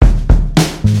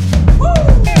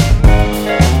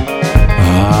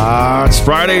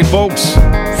Friday, folks.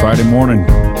 Friday morning.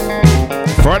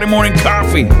 Friday morning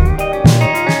coffee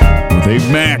with Abe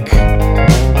Mack.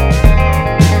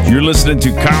 You're listening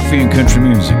to Coffee and Country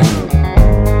Music.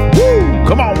 Woo!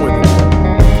 Come on with it.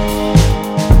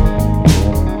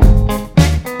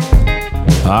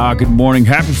 Good morning.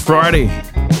 Happy Friday.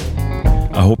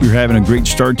 I hope you're having a great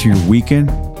start to your weekend.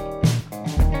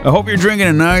 I hope you're drinking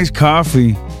a nice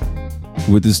coffee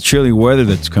with this chilly weather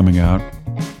that's coming out.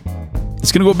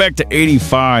 It's going to go back to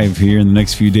 85 here in the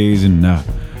next few days in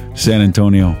San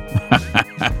Antonio.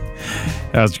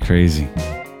 That's crazy.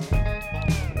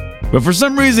 But for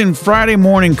some reason, Friday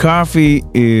morning coffee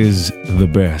is the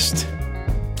best,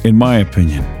 in my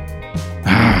opinion.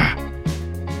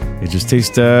 It just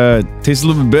tastes a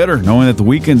little bit better knowing that the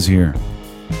weekend's here,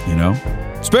 you know?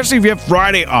 Especially if you have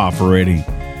Friday off already,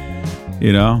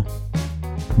 you know?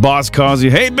 Boss calls you,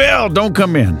 hey, Bill, don't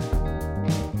come in.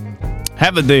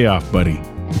 Have the day off, buddy.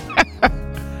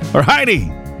 Or Heidi.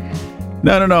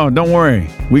 No, don't worry.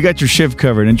 We got your shift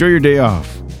covered. Enjoy your day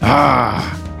off.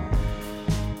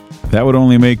 That would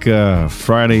only make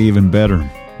Friday even better.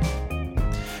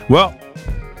 Well,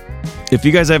 if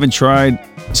you guys haven't tried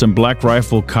some Black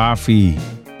Rifle coffee,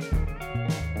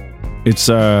 it's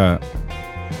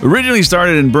originally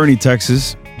started in Boerne,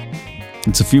 Texas.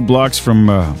 It's a few blocks from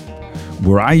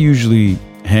where I usually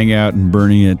hang out in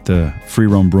Boerne at the Free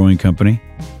Roam Brewing Company.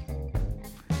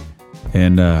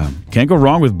 And can't go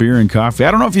wrong with beer and coffee.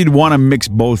 I don't know if you'd want to mix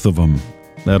both of them.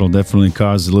 That'll definitely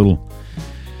cause a little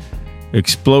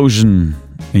explosion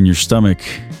in your stomach.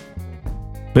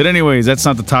 But anyways, that's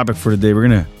not the topic for today. We're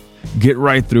going to get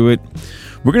right through it.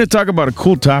 We're going to talk about a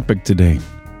cool topic today.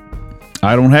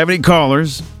 I don't have any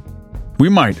callers. We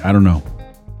might. I don't know.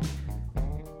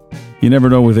 You never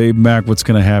know with Abe Mack what's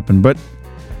going to happen. But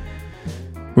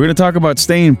we're going to talk about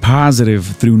staying positive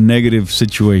through negative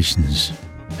situations.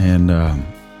 And,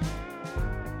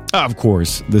 of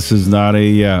course, this is not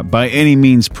a, by any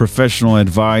means, professional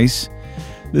advice.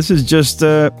 This is just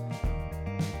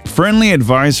friendly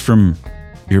advice from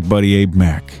your buddy Abe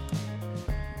Mack.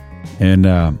 And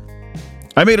I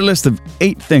made a list of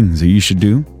 8 things that you should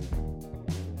do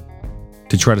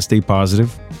to try to stay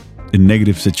positive in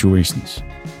negative situations.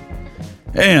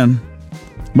 And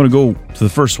I'm going to go to the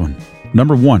first one.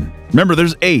 Number 1. Remember,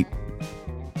 there's 8.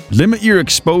 Limit your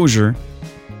exposure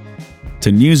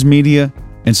to news media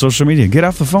and social media. Get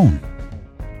off the phone.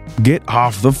 Get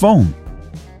off the phone.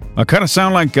 I kind of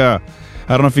sound like, I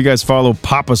don't know if you guys follow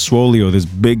Papa Swolio, this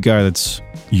big guy that's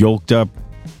yoked up,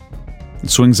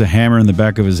 swings a hammer in the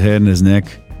back of his head and his neck.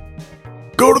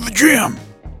 Go to the gym.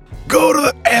 Go to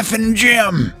the effing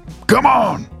gym. Come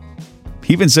on.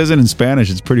 He even says it in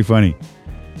Spanish. It's pretty funny.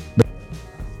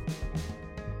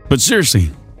 But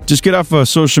seriously, just get off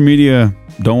social media.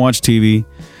 Don't watch TV.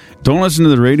 Don't listen to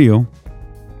the radio.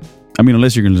 I mean,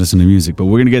 unless you're going to listen to music, but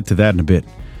we're going to get to that in a bit.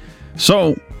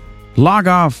 So, log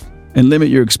off and limit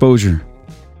your exposure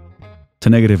to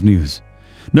negative news.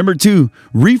 Number 2,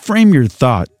 reframe your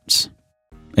thoughts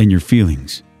and your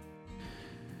feelings.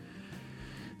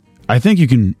 I think you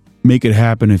can make it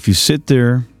happen if you sit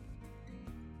there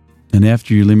and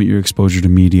after you limit your exposure to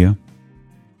media,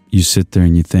 you sit there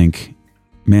and you think,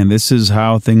 man, this is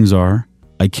how things are.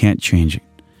 I can't change it.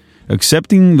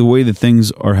 Accepting the way that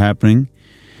things are happening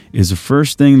is the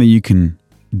first thing that you can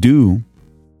do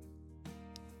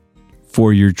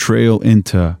for your trail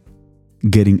into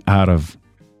getting out of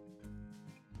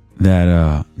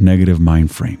that negative mind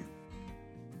frame.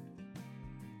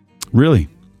 Really,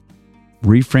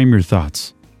 reframe your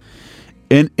thoughts.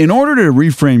 And in order to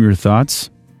reframe your thoughts,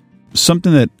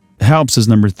 something that helps is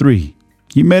number 3.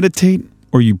 You meditate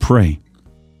or you pray.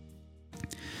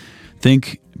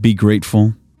 Think, be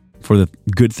grateful for the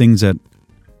good things that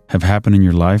have happened in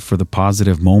your life, for the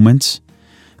positive moments.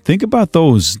 Think about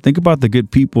those. Think about the good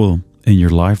people in your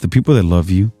life, the people that love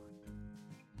you.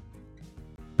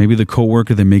 Maybe the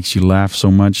coworker that makes you laugh so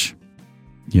much,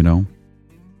 you know.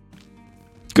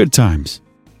 Good times.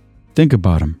 Think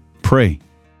about them. Pray.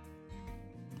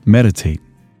 Meditate.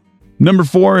 Number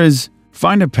 4 is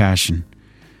find a passion.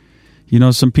 You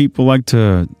know, some people like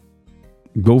to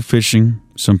go fishing.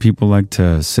 Some people like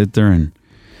to sit there and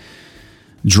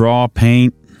draw,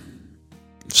 paint.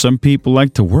 Some people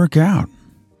like to work out.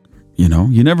 You know,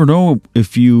 you never know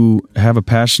if you have a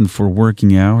passion for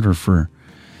working out or for,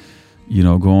 you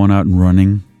know, going out and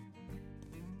running.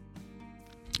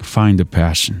 Find a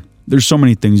passion. There's so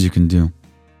many things you can do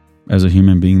as a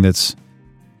human being that's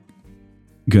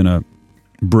going to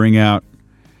bring out,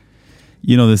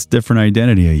 you know, this different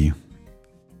identity of you.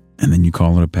 And then you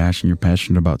call it a passion. You're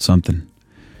passionate about something.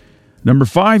 Number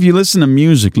 5, you listen to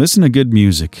music. Listen to good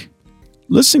music.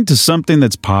 listening to something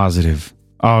that's positive,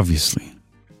 obviously.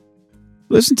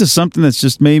 Listen to something that's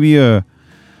just maybe an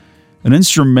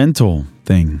instrumental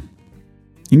thing.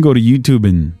 You can go to YouTube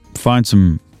and find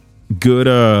some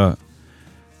good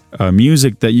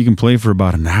music that you can play for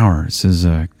about an hour. It says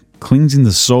cleansing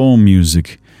the soul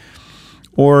music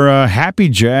or happy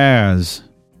jazz.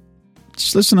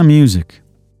 Just listen to music,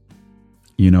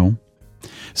 you know.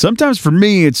 Sometimes for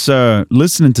me, it's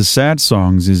listening to sad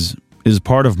songs is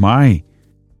part of my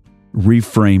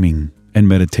reframing and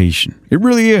meditation. It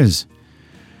really is.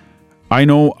 I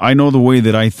know the way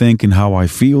that I think and how I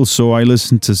feel, so I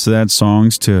listen to sad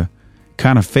songs to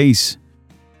kind of face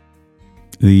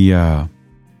the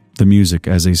music,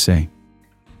 as they say.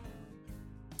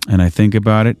 And I think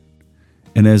about it,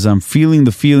 and as I'm feeling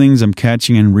the feelings, I'm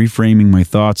catching and reframing my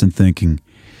thoughts and thinking,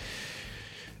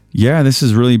 yeah, this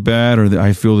is really bad, or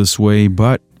I feel this way,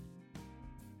 but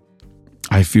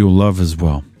I feel love as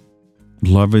well.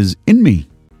 Love is in me.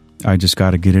 I just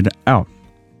got to get it out.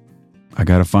 I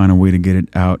got to find a way to get it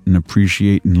out and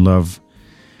appreciate and love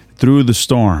through the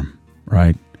storm,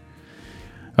 right?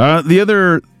 The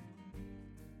other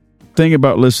thing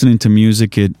about listening to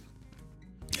music, it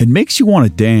makes you want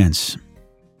to dance.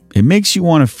 It makes you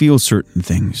want to feel certain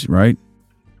things, right?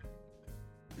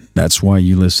 That's why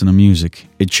you listen to music.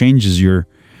 It changes your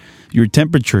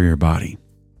temperature of your body.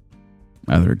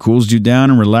 Either it cools you down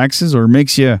and relaxes, or it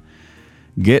makes you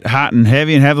get hot and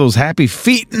heavy and have those happy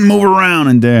feet and move around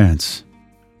and dance.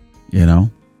 You know?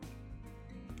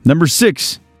 Number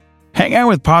 6, hang out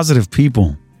with positive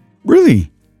people.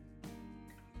 Really.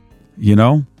 You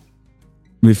know?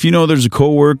 If you know there's a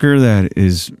coworker that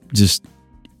is just,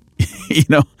 you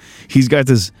know, he's got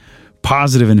this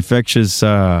positive, infectious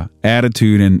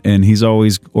attitude, and he's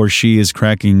always, or she is,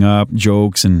 cracking up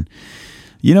jokes, and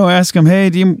you know, ask him, hey,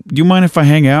 do you mind if I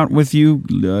hang out with you?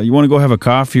 You want to go have a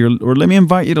coffee, or let me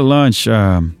invite you to lunch?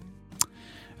 I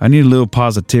need a little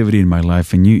positivity in my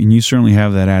life, and you certainly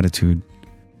have that attitude.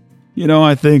 You know,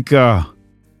 I think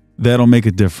that'll make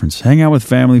a difference. Hang out with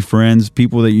family, friends,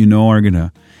 people that you know are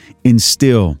gonna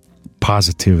instill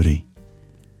positivity.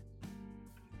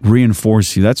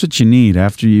 Reinforce you. That's what you need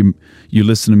after you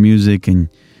listen to music and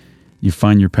you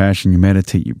find your passion, you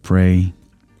meditate, you pray,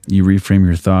 you reframe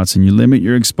your thoughts, and you limit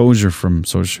your exposure from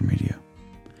social media.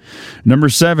 Number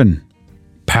 7,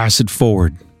 pass it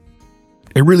forward.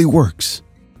 It really works.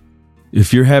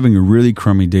 If you're having a really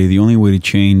crummy day, the only way to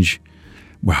change,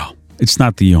 well, it's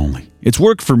not the only. It's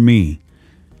worked for me.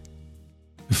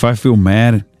 If I feel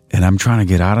mad and I'm trying to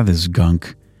get out of this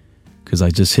gunk because I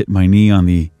just hit my knee on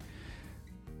the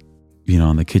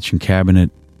kitchen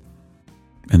cabinet,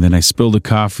 and then I spilled the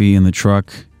coffee in the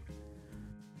truck,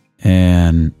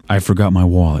 and I forgot my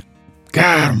wallet.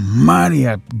 God almighty,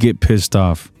 I get pissed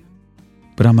off.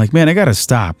 But I'm like, man, I got to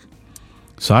stop.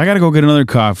 So I got to go get another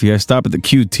coffee. I stop at the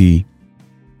QT.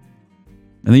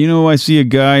 And then, I see a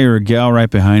guy or a gal right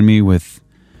behind me with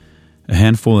a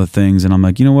handful of things. And I'm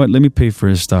like, you know what? Let me pay for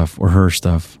his stuff or her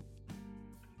stuff.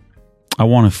 I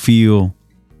want to feel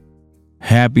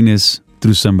happiness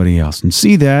through somebody else and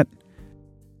see that.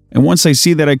 And once I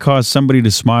see that, I cause somebody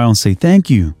to smile and say, thank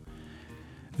you.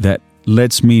 That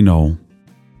lets me know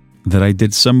that I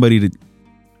did something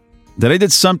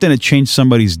to change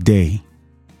somebody's day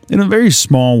in a very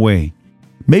small way.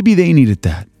 Maybe they needed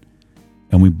that.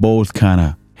 And we both kind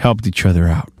of helped each other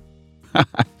out.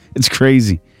 It's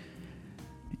crazy.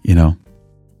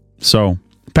 So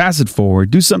pass it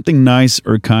forward. Do something nice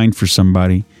or kind for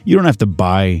somebody. You don't have to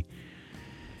buy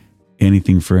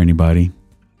anything for anybody.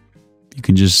 You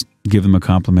can just give them a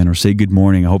compliment or say good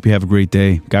morning. I hope you have a great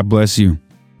day. God bless you.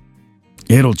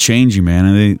 It'll change you, man.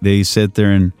 And they sit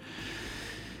there and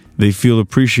they feel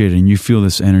appreciated, and you feel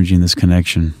this energy and this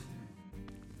connection.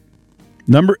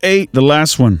 Number 8, the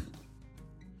last one.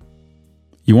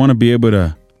 You want to be able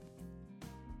to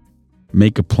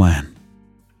make a plan.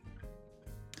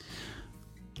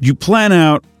 You plan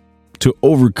out to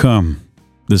overcome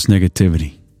this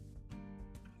negativity.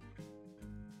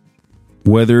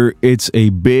 Whether it's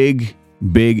a big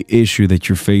issue that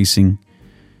you're facing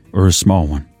or a small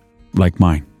one, like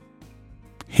mine.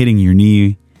 Hitting your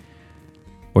knee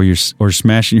or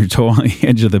smashing your toe on the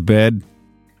edge of the bed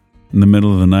in the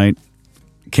middle of the night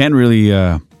can really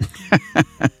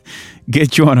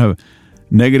get you on a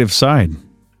negative side.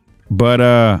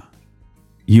 But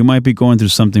you might be going through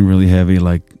something really heavy,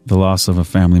 like the loss of a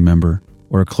family member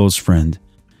or a close friend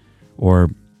or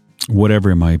whatever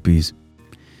it might be.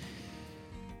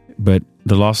 But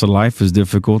the loss of life is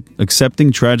difficult.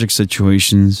 Accepting tragic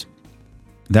situations,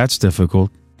 that's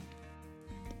difficult.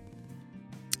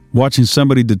 Watching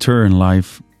somebody deter in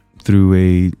life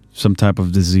through some type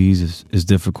of disease is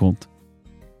difficult.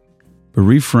 But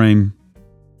reframe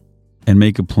and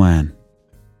make a plan.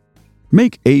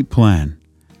 Make a plan.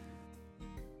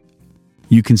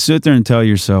 You can sit there and tell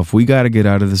yourself, we got to get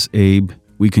out of this, Abe.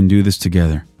 We can do this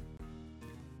together.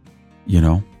 You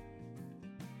know?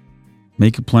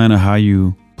 Make a plan of how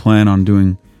you plan on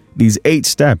doing these 8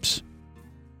 steps.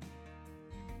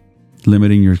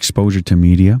 Limiting your exposure to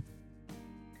media.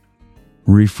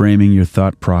 Reframing your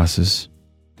thought process.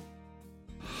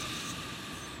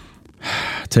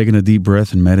 Taking a deep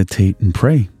breath and meditate and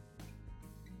pray.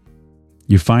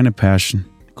 You find a passion.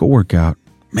 Go work out.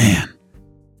 Man,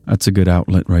 that's a good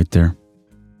outlet right there.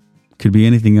 Could be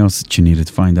anything else that you need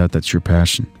to find out that's your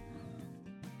passion.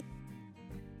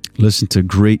 Listen to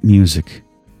great music.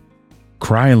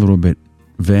 Cry a little bit.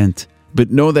 Vent. But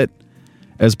know that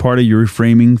as part of your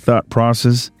reframing thought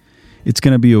process, it's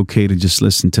going to be okay to just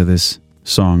listen to this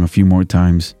song a few more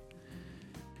times.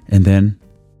 And then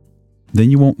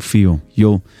you won't feel.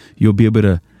 You'll be able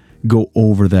to go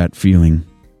over that feeling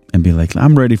and be like,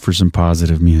 I'm ready for some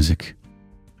positive music.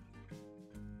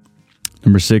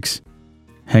 Number 6,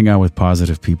 hang out with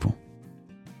positive people.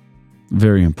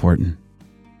 Very important.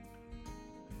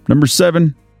 Number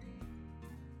 7,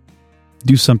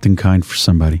 do something kind for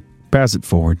somebody. Pass it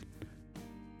forward.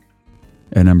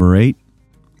 And number 8,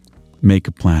 make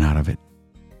a plan out of it.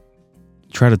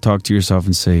 Try to talk to yourself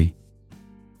and say,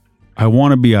 I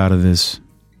want to be out of this.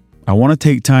 I want to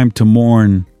take time to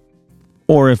mourn.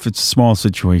 Or if it's a small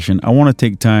situation, I want to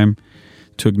take time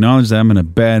to acknowledge that I'm in a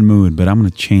bad mood, but I'm going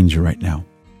to change it right now.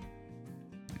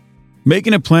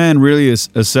 Making a plan really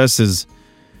assesses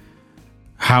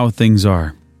how things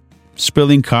are.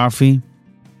 Spilling coffee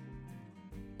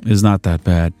is not that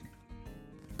bad.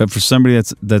 But for somebody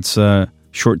that's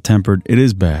short-tempered, it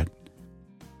is bad.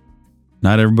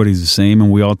 Not everybody's the same,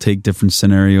 and we all take different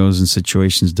scenarios and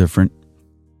situations different.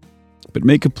 But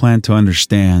make a plan to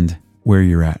understand where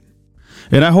you're at.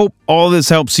 And I hope all this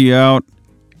helps you out.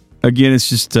 Again, it's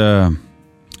just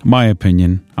my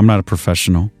opinion. I'm not a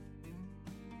professional.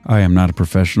 I am not a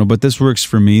professional, but this works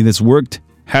for me. This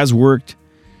has worked.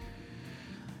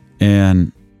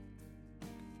 And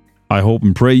I hope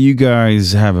and pray you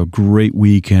guys have a great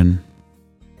weekend.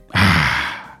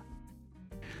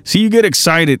 See, you get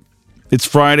excited. It's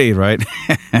Friday, right?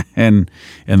 and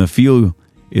the feel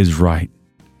is right.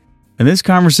 And this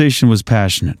conversation was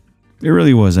passionate. It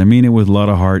really was. I mean it with a lot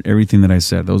of heart, everything that I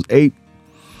said. Those eight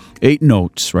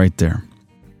notes right there.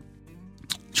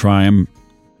 Try them.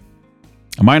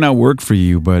 It might not work for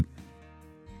you, but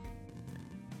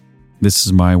this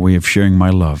is my way of sharing my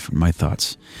love and my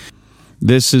thoughts.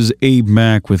 This is Abe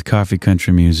Mack with Coffee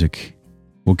Country Music.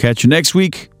 We'll catch you next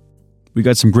week. We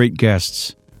got some great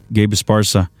guests. Gabe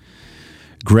Esparza,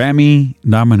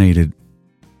 Grammy-nominated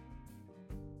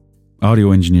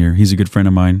audio engineer. He's a good friend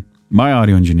of mine. My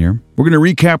audio engineer. We're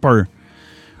going to recap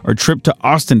our trip to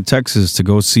Austin, Texas to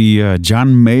go see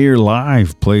John Mayer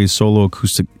live play his solo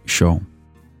acoustic show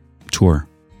tour.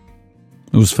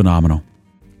 It was phenomenal.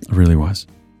 It really was.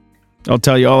 I'll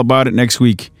tell you all about it next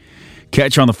week.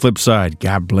 Catch you on the flip side.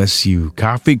 God bless you.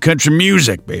 Coffee Country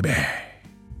Music, baby.